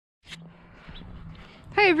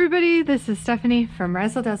Hi everybody, this is Stephanie from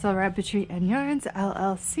Razzledazzlerabbitry and Yarns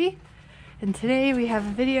LLC, and today we have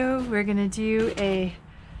a video. We're going to do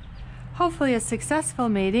hopefully a successful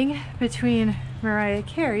mating between Mariah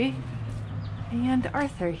Carey and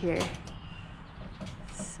Arthur here.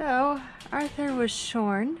 So Arthur was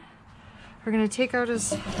shorn. We're going to take out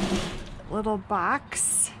his little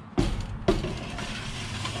box.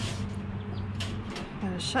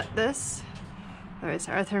 Gotta shut this, otherwise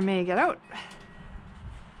Arthur may get out.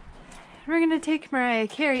 We're gonna take Mariah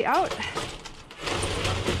Carey out.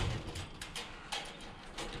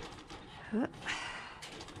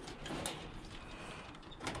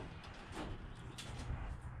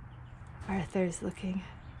 Arthur's looking.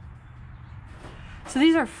 So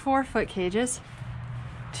these are 4-foot cages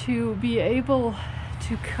to be able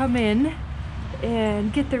to come in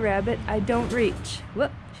and get the rabbit. I don't reach.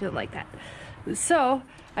 Whoop, she didn't like that. So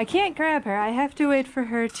I can't grab her. I have to wait for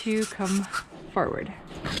her to come forward.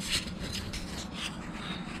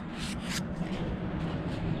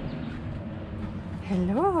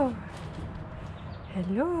 Hello.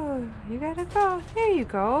 Hello. You gotta go. There you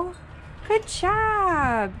go. Good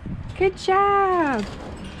job. Good job.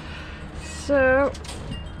 So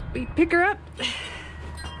we pick her up.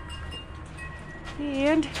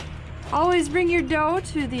 And always bring your doe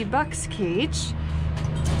to the buck's cage.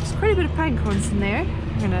 There's quite a bit of pine cones in there.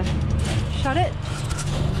 I'm gonna shut it.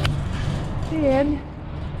 And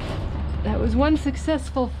that was one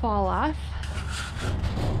successful fall off.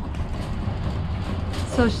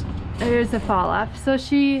 So there's a fall off. So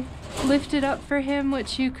she lifted up for him,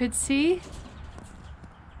 which you could see.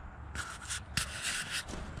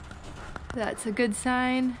 That's a good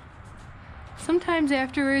sign. Sometimes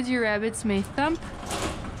afterwards your rabbits may thump.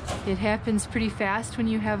 It happens pretty fast when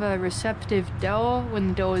you have a receptive doe, when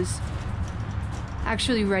the doe is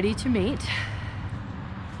actually ready to mate.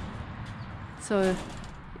 So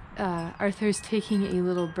Arthur's taking a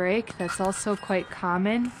little break. That's also quite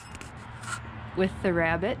common with the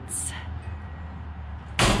rabbits,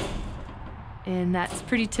 and that's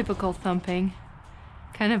pretty typical thumping,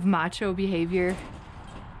 kind of macho behavior.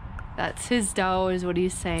 That's his doe, is what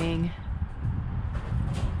he's saying.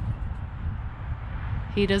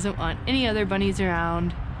 He doesn't want any other bunnies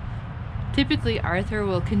around. Typically Arthur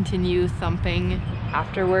will continue thumping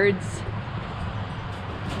afterwards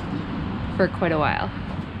for quite a while.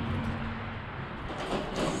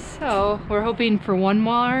 So we're hoping for one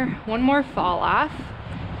more fall off,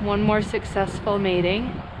 one more successful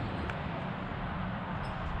mating.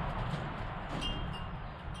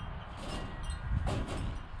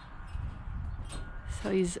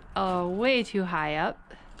 So he's way too high up.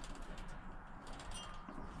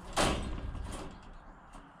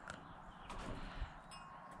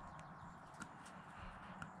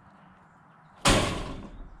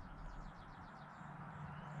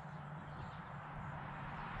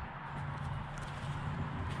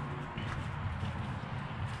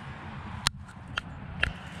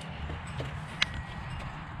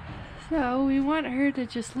 So we want her to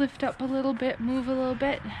just lift up a little bit, move a little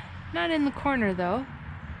bit. Not in the corner though.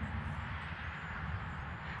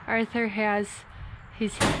 Arthur has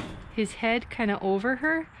his head kind of over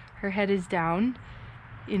her. Her head is down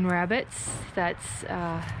in rabbits. That's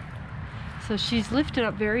so she's lifted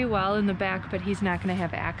up very well in the back, but he's not going to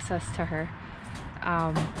have access to her.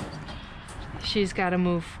 She's got to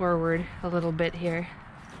move forward a little bit here.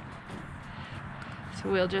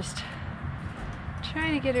 So we'll just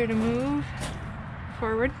try to get her to move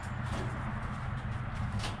forward.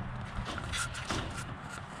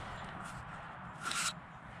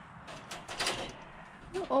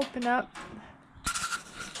 We'll open up.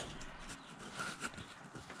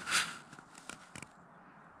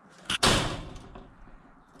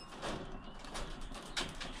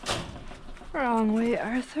 Wrong way,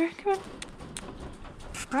 Arthur. Come on.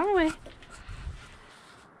 Wrong way.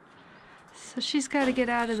 So she's got to get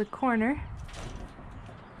out of the corner.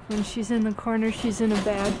 When she's in the corner, she's in a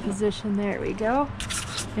bad position. There we go.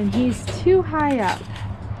 And he's too high up.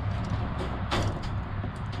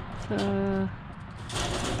 So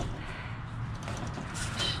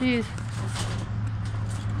she's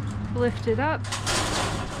lifted up.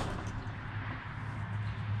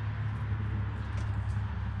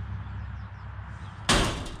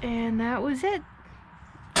 And that was it.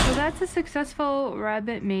 So that's a successful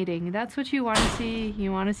rabbit mating. That's what you want to see.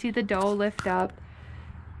 You want to see the doe lift up.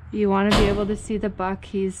 You want to be able to see the buck.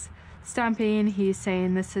 He's stomping. He's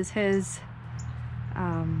saying this is his.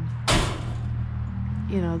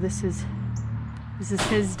 You know, this is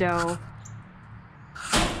his doe.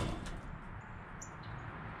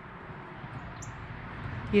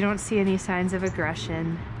 You don't see any signs of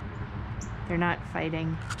aggression. They're not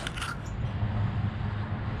fighting.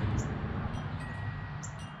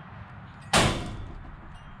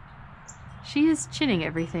 She is chinning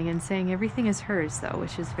everything and saying everything is hers though,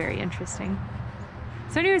 which is very interesting.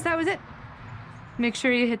 So anyways, that was it. Make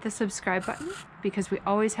sure you hit the subscribe button because we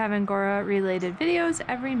always have Angora related videos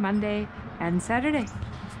every Monday and Saturday.